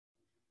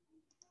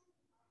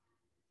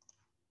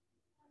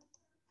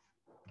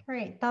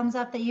Great. Thumbs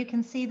up that you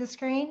can see the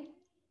screen.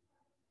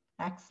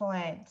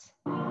 Excellent.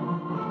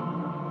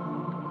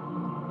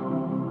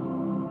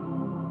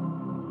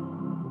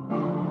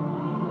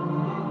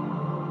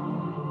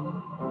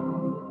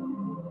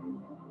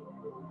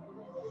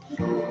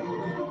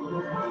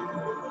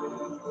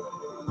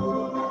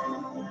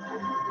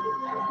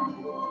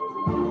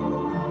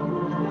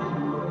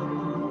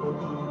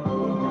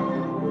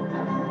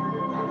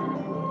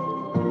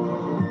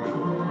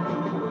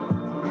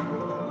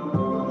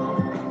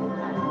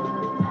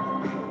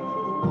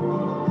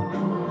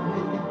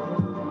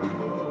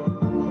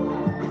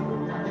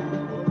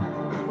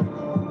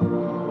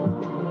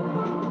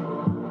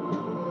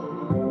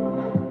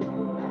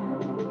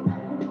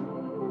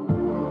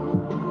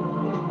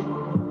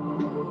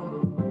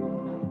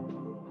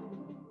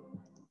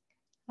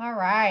 All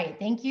right,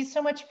 thank you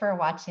so much for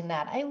watching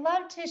that. I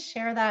love to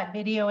share that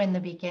video in the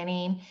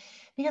beginning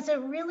because it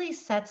really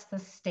sets the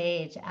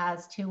stage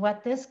as to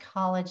what this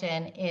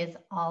collagen is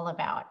all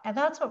about. And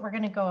that's what we're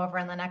going to go over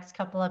in the next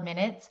couple of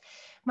minutes.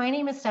 My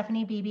name is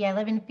Stephanie Beebe. I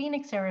live in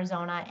Phoenix,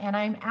 Arizona, and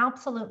I'm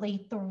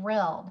absolutely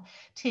thrilled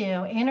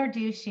to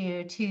introduce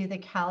you to the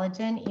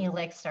Collagen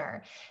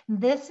Elixir.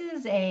 This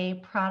is a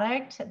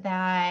product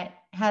that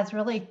has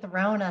really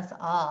thrown us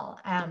all.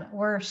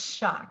 We're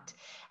shocked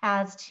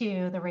as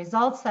to the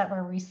results that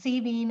we're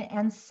receiving,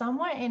 and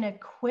somewhat in a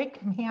quick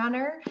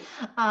manner.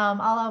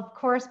 I'll of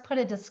course put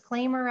a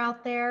disclaimer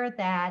out there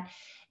that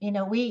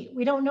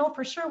we don't know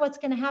for sure what's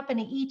going to happen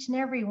to each and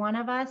every one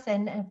of us,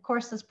 and of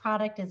course this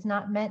product is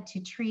not meant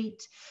to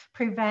treat,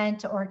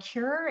 prevent, or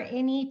cure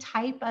any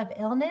type of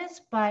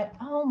illness. But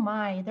oh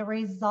my, the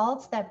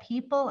results that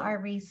people are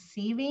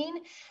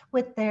receiving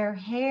with their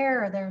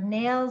hair, their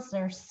nails,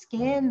 their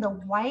skin, the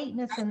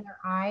whiteness in their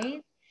eyes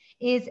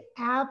is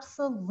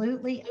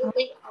absolutely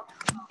unbelievable.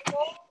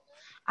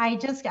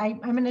 I'm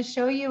going to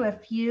show you a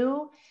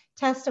few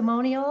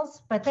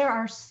testimonials, but there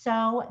are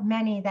so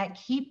many that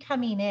keep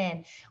coming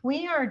in.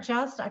 We are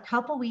just a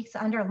couple weeks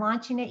under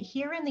launching it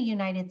here in the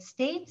United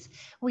States.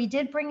 We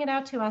did bring it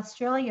out to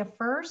Australia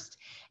first,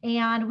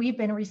 and we've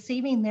been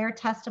receiving their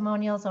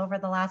testimonials over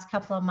the last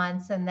couple of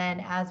months. And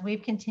then as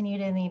we've continued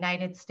in the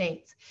United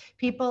States,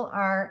 people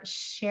are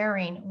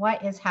sharing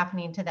what is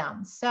happening to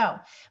them. So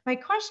my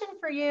question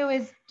for you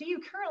is, do you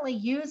currently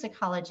use a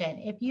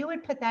collagen? If you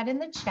would put that in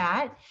the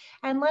chat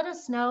and let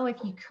us know if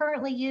you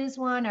currently use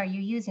one. Are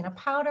you using a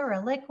powder,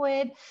 a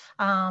liquid,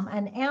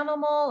 an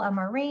animal, a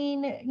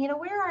marine?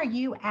 Where are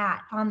you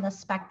at on the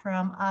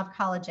spectrum of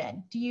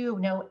collagen? Do you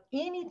know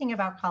anything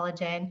about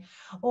collagen,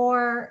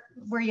 or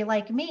were you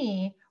like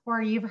me,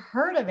 where you've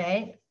heard of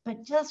it,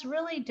 but just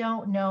really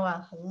don't know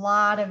a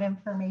lot of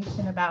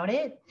information about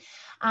it?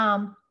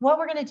 What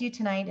we're going to do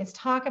tonight is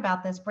talk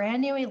about this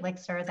brand new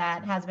elixir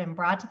that has been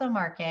brought to the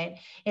market.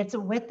 It's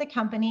with the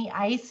company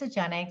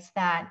Isogenics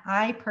that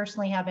I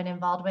personally have been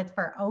involved with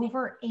for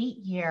over 8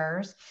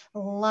 years.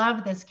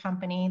 Love this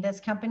company. This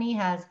company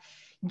has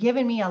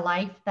given me a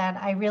life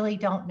that I really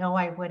don't know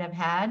I would have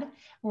had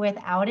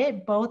without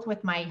it, both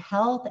with my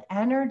health,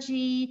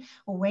 energy,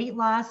 weight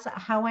loss,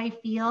 how I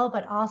feel,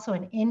 but also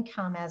an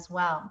income as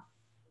well.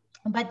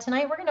 But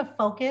tonight we're going to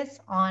focus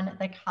on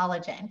the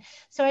collagen.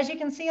 So as you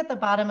can see at the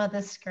bottom of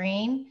the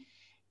screen,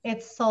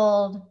 it's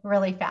sold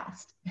really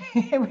fast.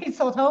 We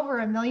sold over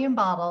 1 million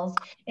bottles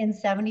in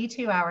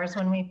 72 hours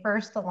when we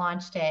first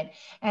launched it,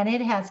 and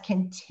it has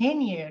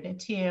continued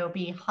to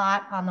be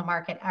hot on the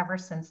market ever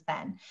since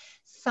then.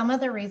 Some of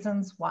the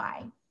reasons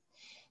why.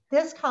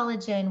 This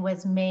collagen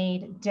was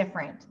made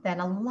different than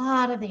a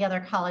lot of the other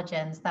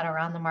collagens that are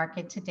on the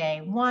market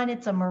today. One,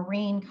 it's a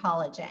marine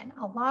collagen.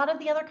 A lot of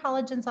the other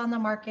collagens on the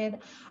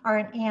market are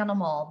an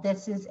animal.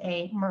 This is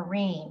a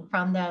marine,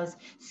 from those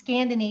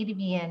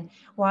Scandinavian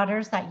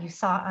waters that you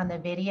saw on the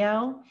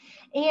video.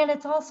 And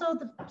it's also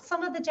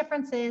some of the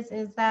differences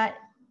is that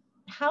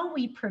how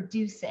we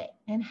produce it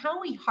and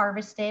how we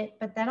harvest it,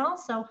 but then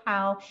also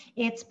how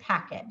it's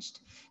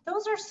packaged.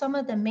 Those are some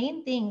of the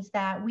main things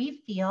that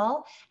we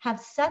feel have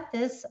set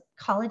this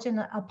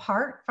collagen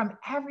apart from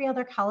every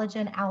other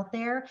collagen out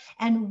there,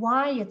 and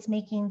why it's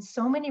making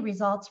so many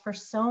results for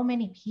so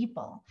many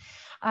people.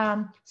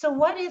 So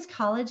what is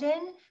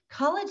collagen?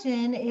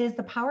 Collagen is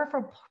the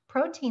powerful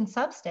protein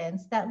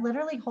substance that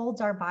literally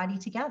holds our body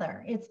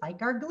together. It's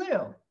like our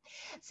glue.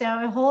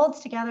 So it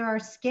holds together our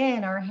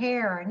skin, our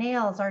hair, our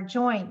nails, our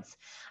joints,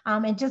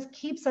 and just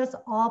keeps us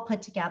all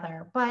put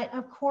together. But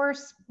of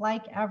course,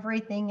 like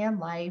everything in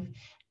life,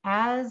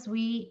 as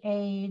we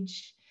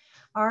age,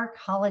 our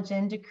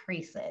collagen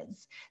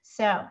decreases.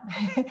 So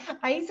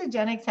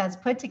Isogenics has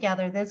put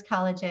together this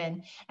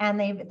collagen, and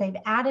they've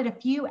added a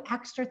few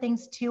extra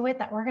things to it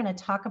that we're going to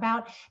talk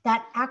about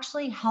that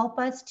actually help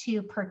us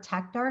to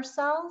protect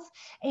ourselves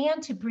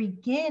and to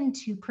begin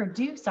to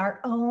produce our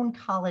own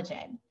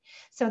collagen.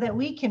 so that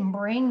we can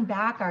bring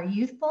back our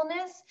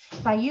youthfulness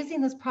by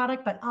using this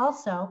product, but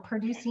also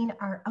producing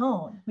our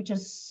own, which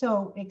is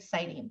so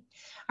exciting.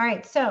 All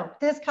right, so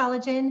this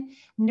collagen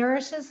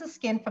nourishes the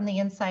skin from the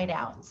inside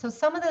out. So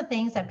some of the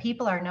things that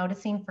people are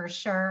noticing for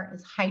sure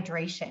is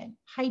hydration,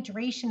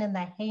 hydration in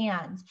the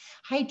hands,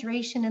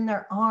 hydration in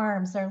their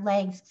arms, their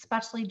legs,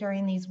 especially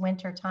during these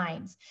winter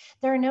times.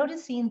 They're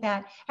noticing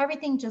that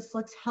everything just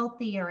looks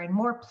healthier and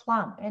more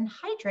plump and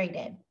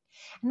hydrated.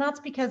 And that's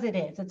because it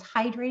is. It's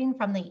hydrating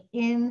from the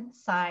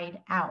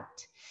inside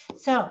out.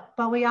 So,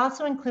 but we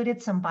also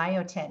included some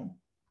biotin.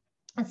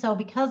 And so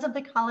because of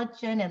the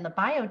collagen and the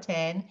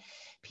biotin,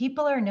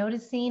 people are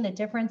noticing a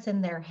difference in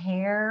their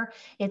hair.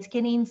 It's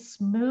getting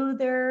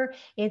smoother.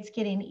 It's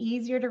getting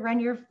easier to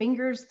run your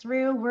fingers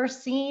through. We're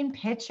seeing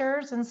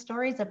pictures and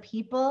stories of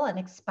people, and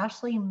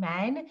especially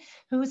men,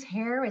 whose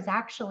hair is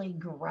actually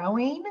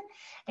growing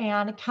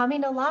and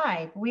coming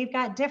alive. We've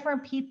got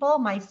different people,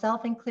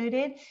 myself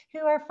included, who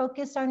are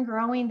focused on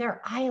growing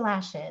their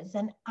eyelashes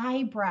and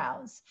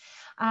eyebrows.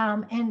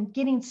 And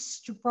getting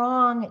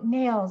strong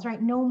nails,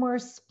 right? No more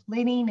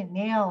splitting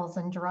nails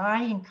and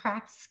dry and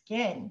cracked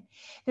skin.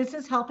 This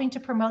is helping to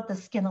promote the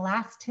skin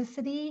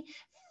elasticity,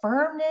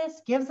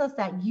 firmness, gives us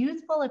that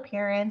youthful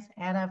appearance,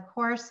 and of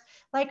course,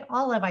 like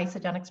all of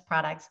Isagenix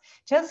products,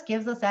 just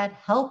gives us that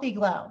healthy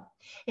glow.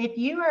 If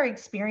you are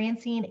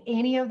experiencing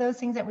any of those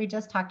things that we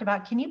just talked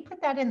about, can you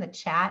put that in the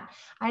chat?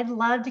 I'd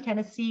love to kind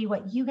of see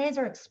what you guys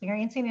are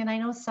experiencing. And I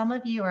know some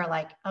of you are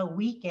like a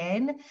week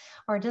in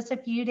or just a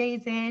few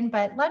days in,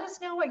 but let us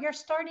know what you're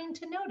starting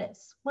to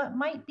notice, what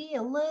might be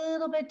a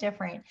little bit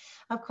different.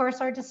 Of course,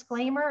 our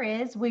disclaimer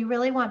is we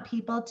really want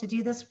people to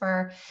do this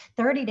for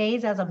 30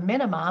 days as a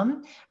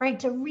minimum, right?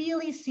 To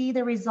really see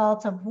the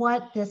results of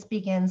what this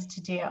begins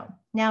to do.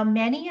 Now,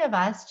 many of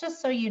us,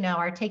 just so you know,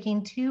 are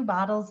taking 2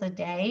 bottles a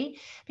day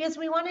because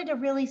we wanted to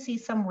really see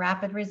some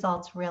rapid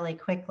results really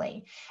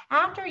quickly.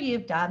 After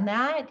you've done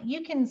that,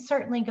 you can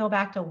certainly go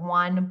back to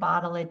 1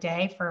 bottle a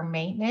day for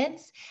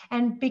maintenance.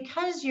 And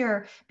because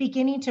you're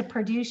beginning to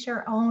produce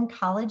your own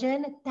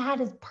collagen, that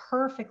is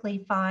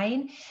perfectly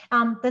fine.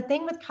 The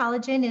thing with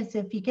collagen is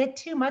if you get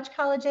too much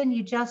collagen,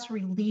 you just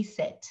release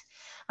it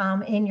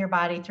in your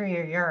body through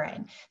your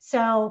urine.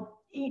 So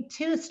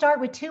to start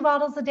with 2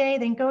 bottles a day,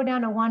 then go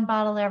down to 1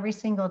 bottle every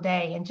single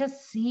day and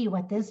just see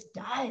what this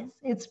does.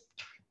 It's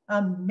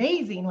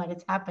amazing what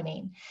is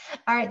happening.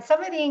 All right,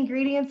 some of the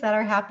ingredients that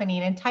are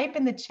happening, and type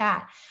in the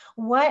chat,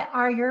 what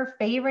are your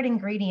favorite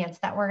ingredients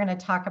that we're going to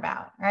talk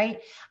about,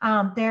 right?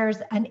 There's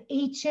an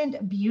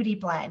ancient beauty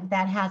blend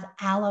that has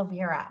aloe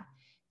vera,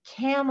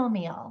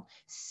 chamomile,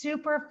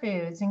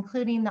 superfoods,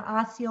 including the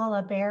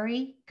Osceola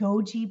berry,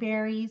 goji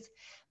berries,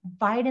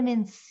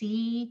 vitamin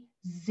C,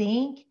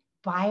 zinc,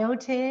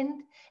 biotin.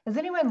 Does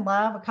anyone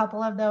love a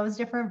couple of those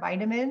different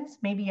vitamins?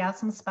 Maybe you have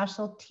some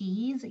special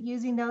teas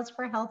using those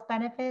for health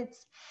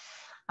benefits.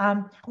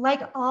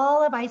 Like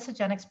all of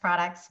Isagenix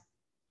products,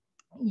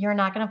 you're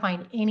not going to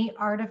find any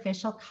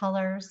artificial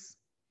colors,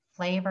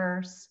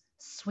 flavors,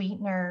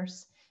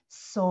 sweeteners,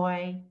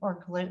 soy,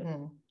 or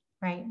gluten,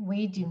 right?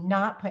 We do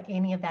not put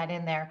any of that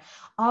in there.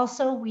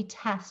 Also, we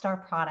test our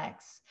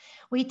products.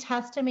 We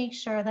test to make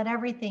sure that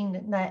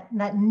everything,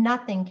 that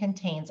nothing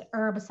contains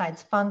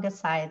herbicides,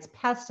 fungicides,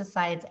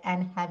 pesticides,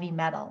 and heavy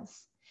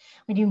metals.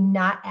 We do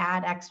not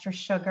add extra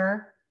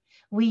sugar.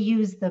 We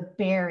use the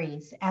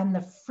berries and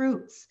the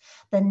fruits,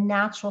 the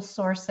natural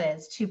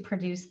sources to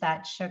produce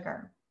that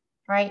sugar,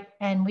 right?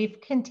 And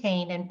we've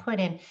contained and put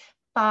in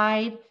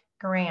 5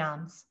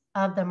 grams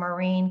of the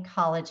marine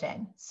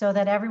collagen so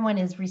that everyone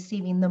is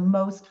receiving the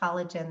most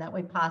collagen that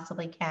we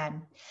possibly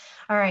can.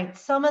 All right,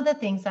 some of the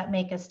things that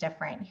make us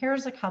different.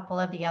 Here's a couple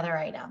of the other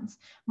items.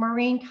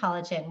 Marine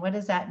collagen, what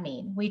does that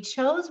mean? We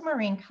chose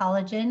marine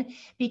collagen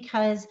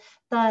because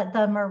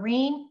the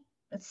marine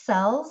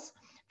cells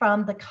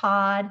from the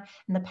cod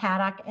and the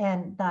paddock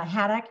and the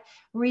haddock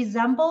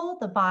resemble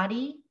the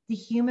body, the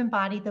human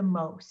body, the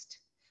most.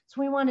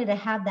 So we wanted to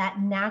have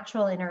that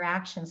natural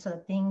interaction so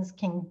that things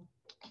can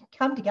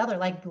come together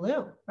like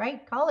glue,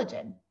 right?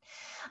 Collagen.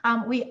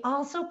 We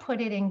also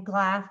put it in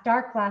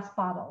dark glass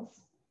bottles.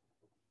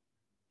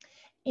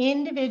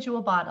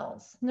 Individual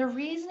bottles. And the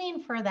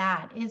reasoning for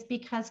that is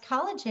because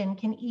collagen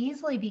can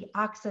easily be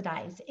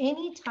oxidized.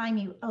 Anytime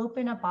you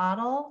open a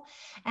bottle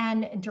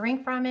and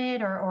drink from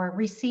it or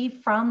receive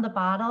from the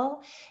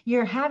bottle,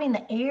 you're having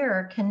the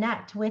air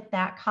connect with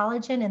that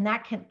collagen and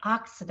that can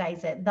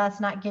oxidize it, thus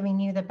not giving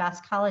you the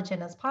best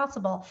collagen as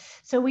possible.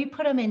 So we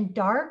put them in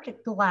dark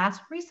glass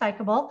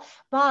recyclable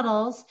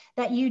bottles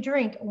that you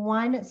drink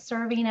 1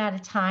 serving at a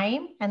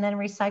time and then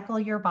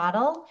recycle your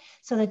bottle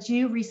so that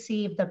you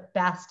receive the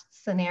best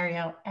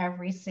scenario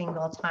every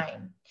single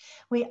time.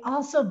 We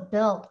also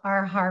built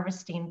our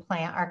harvesting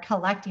plant, our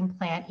collecting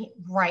plant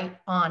right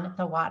on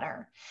the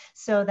water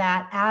so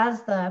that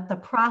as the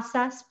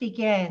process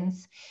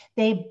begins,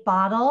 they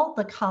bottle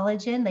the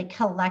collagen, they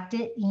collect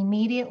it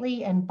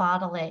immediately and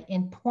bottle it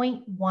in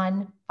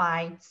 0.15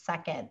 5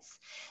 seconds.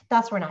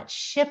 Thus, we're not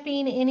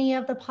shipping any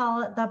of the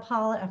product.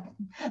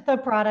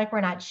 We're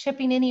not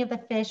shipping any of the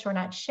fish. We're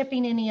not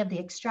shipping any of the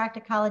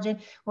extracted collagen.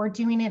 We're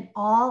doing it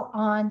all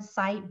on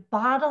site,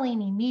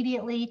 bottling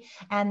immediately,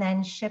 and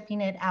then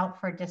shipping it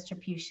out for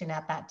distribution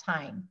at that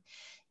time.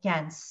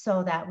 Again,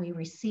 so that we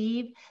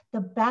receive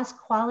the best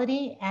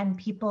quality and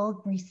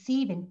people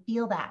receive and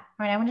feel that.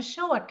 All right, I'm going to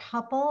show a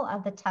couple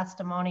of the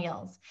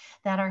testimonials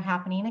that are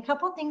happening. A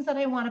couple of things that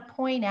I want to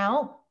point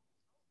out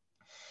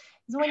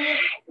is when you look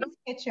at these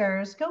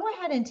pictures, go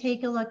ahead and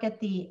take a look at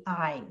the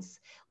eyes.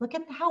 Look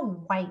at how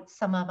white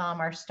some of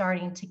them are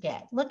starting to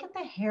get. Look at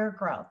the hair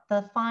growth,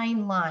 the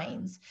fine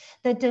lines,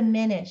 the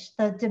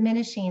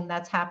diminishing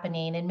that's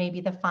happening, and maybe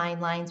the fine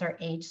lines or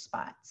age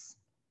spots.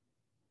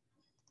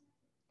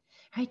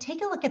 All right,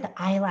 take a look at the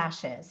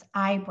eyelashes,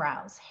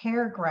 eyebrows,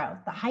 hair growth,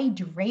 the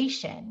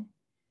hydration.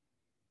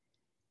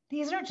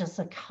 These are just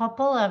a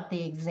couple of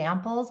the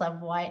examples of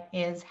what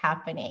is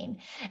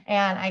happening.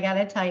 And I got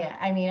to tell you,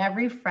 I mean,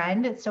 every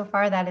friend so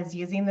far that is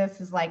using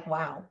this is like,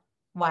 wow.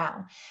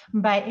 Wow.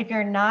 But if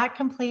you're not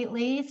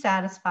completely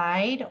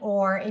satisfied,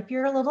 or if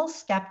you're a little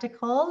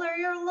skeptical or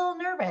you're a little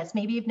nervous,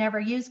 maybe you've never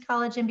used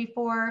collagen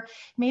before,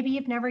 maybe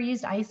you've never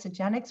used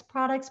Isagenix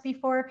products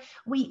before,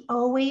 we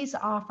always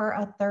offer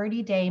a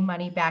 30-day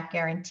money-back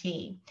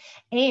guarantee.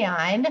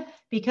 And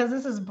because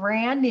this is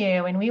brand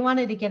new and we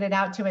wanted to get it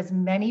out to as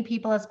many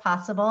people as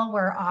possible,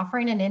 we're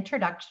offering an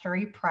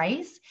introductory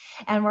price,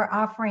 and we're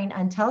offering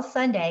until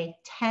Sunday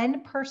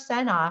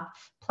 10%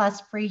 off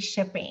plus free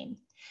shipping.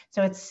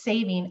 So it's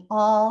saving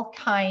all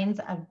kinds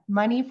of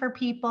money for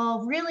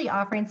people, really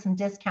offering some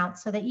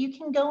discounts so that you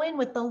can go in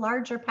with the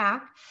larger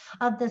pack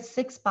of the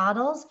 6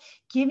 bottles,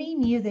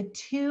 giving you the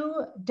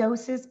 2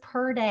 doses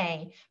per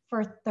day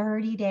for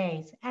 30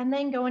 days, and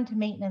then go into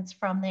maintenance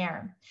from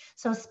there.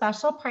 So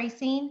special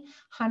pricing,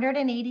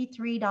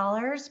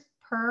 $183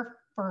 for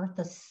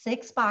the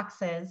 6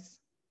 boxes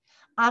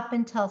up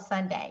until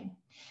Sunday.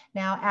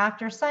 Now,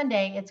 after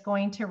Sunday, it's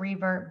going to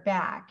revert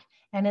back,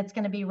 and it's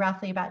going to be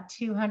roughly about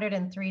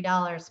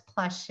 $203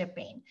 plus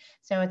shipping.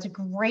 So it's a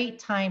great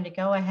time to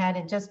go ahead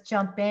and just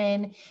jump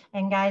in.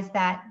 And guys,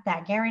 that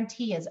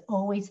guarantee is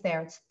always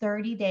there. It's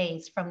 30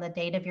 days from the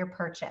date of your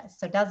purchase.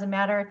 So it doesn't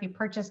matter if you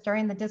purchase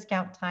during the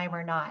discount time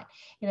or not.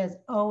 It is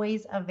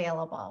always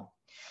available.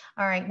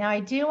 All right, now I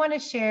do want to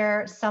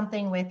share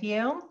something with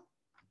you,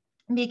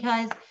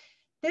 because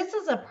this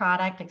is a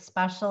product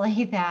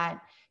especially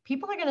that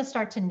people are going to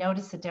start to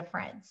notice a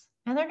difference.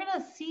 And they're going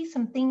to see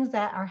some things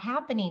that are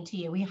happening to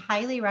you. We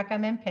highly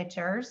recommend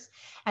pictures,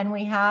 and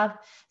we have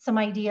some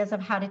ideas of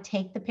how to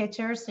take the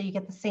pictures so you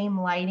get the same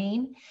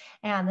lighting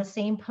and the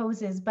same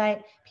poses.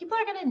 But people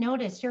are going to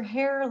notice your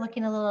hair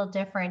looking a little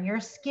different, your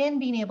skin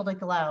being able to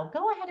glow.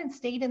 Go ahead and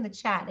state in the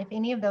chat if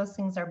any of those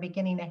things are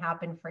beginning to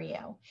happen for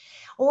you.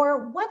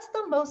 Or what's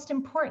the most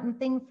important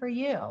thing for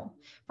you?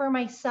 For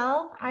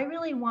myself, I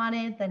really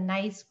wanted the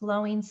nice,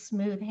 glowing,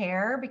 smooth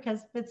hair,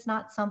 because it's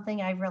not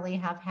something I really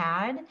have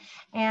had.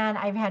 And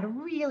I've had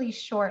really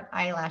short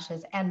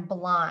eyelashes and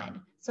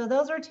blonde. So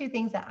those are 2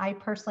 things that I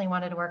personally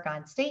wanted to work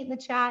on. State in the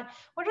chat,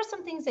 what are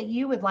some things that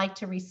you would like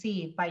to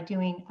receive by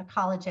doing a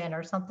collagen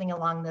or something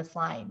along this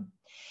line?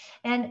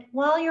 And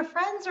while your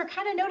friends are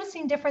kind of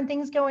noticing different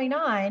things going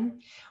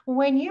on,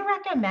 when you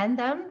recommend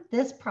them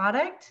this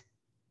product,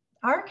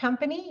 our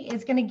company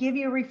is going to give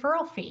you a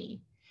referral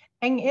fee.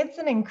 And it's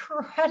an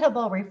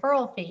incredible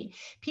referral fee.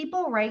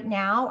 People right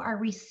now are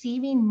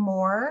receiving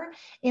more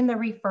in the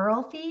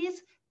referral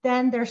fees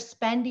than they're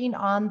spending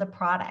on the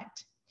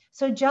product.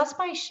 So just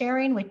by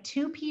sharing with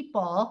 2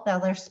 people, now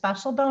there's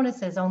special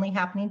bonuses only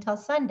happening till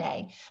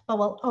Sunday, but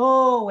we'll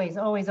always,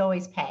 always,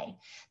 always pay.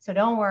 So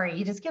don't worry,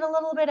 you just get a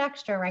little bit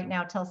extra right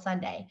now till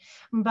Sunday.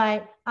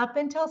 But up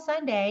until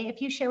Sunday,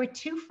 if you share with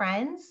 2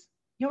 friends,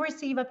 you'll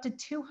receive up to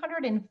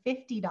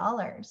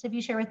 $250. If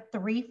you share with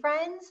 3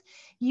 friends,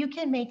 you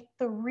can make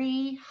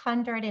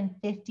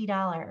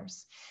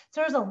 $350.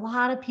 So there's a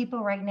lot of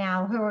people right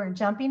now who are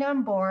jumping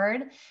on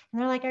board, and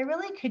they're like, I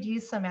really could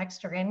use some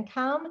extra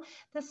income.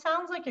 This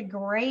sounds like a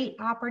great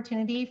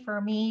opportunity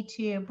for me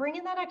to bring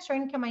in that extra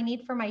income I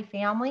need for my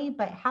family,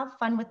 but have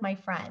fun with my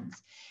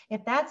friends.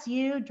 If that's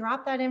you,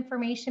 drop that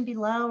information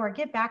below or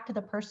get back to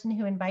the person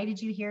who invited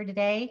you here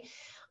today.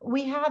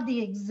 We have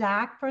the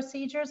exact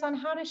procedures on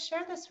how to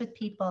share this with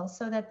people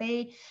so that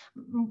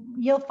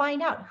you'll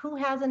find out who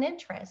has an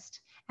interest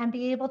and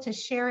be able to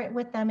share it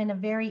with them in a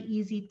very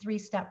easy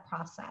 3-step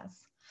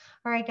process.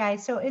 All right,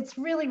 guys, so it's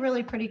really,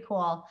 really pretty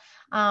cool.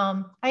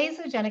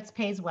 Isagenix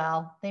pays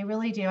well. They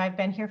really do. I've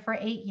been here for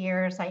 8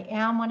 years. I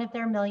am one of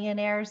their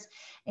millionaires,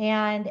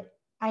 and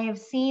I have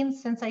seen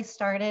since I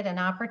started an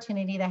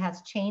opportunity that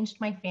has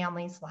changed my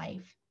family's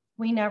life.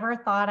 We never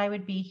thought I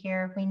would be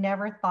here. We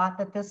never thought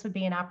that this would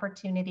be an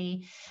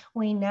opportunity.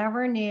 We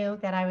never knew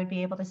that I would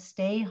be able to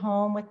stay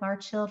home with our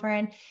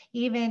children,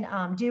 even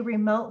do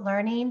remote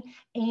learning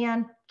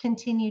and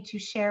continue to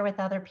share with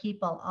other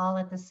people all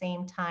at the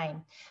same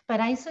time.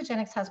 But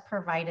Isagenix has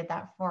provided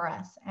that for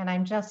us, and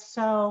I'm just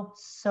so,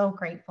 so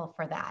grateful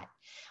for that.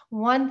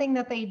 One thing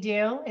that they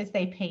do is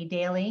they pay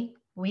daily.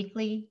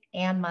 weekly,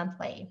 and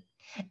monthly.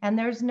 And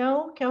there's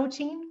no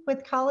coaching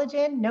with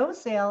collagen, no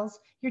sales.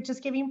 You're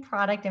just giving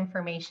product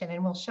information,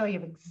 and we'll show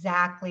you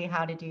exactly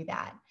how to do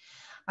that.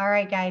 All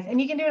right, guys.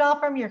 And you can do it all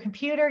from your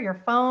computer,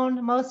 your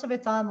phone. Most of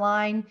it's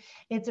online.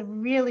 It's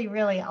really,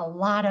 really a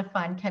lot of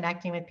fun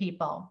connecting with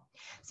people.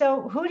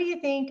 So who do you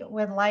think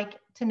would like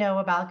to know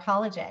about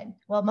collagen?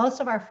 Well, most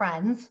of our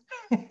friends,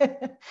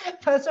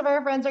 most of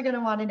our friends are going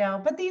to want to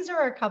know, but these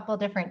are a couple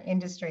different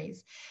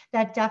industries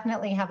that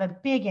definitely have a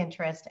big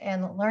interest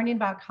in learning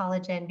about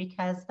collagen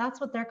because that's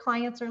what their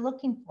clients are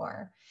looking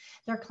for.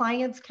 Their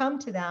clients come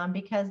to them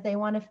because they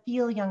want to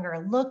feel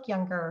younger, look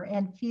younger,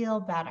 and feel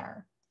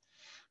better.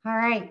 All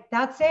right,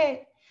 that's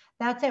it.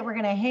 That's it. We're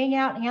going to hang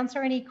out,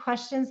 answer any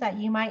questions that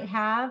you might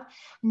have.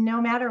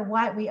 No matter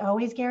what, we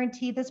always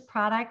guarantee this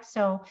product.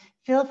 So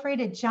feel free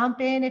to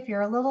jump in if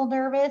you're a little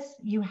nervous.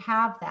 You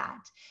have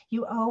that.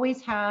 You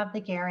always have the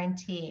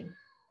guarantee.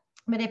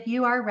 But if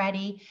you are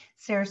ready,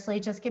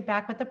 seriously, just get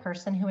back with the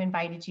person who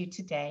invited you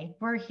today.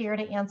 We're here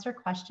to answer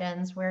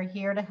questions. We're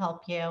here to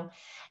help you.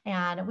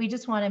 And we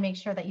just want to make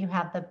sure that you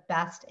have the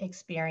best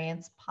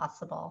experience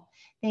possible.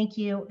 Thank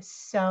you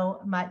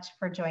so much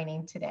for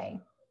joining today.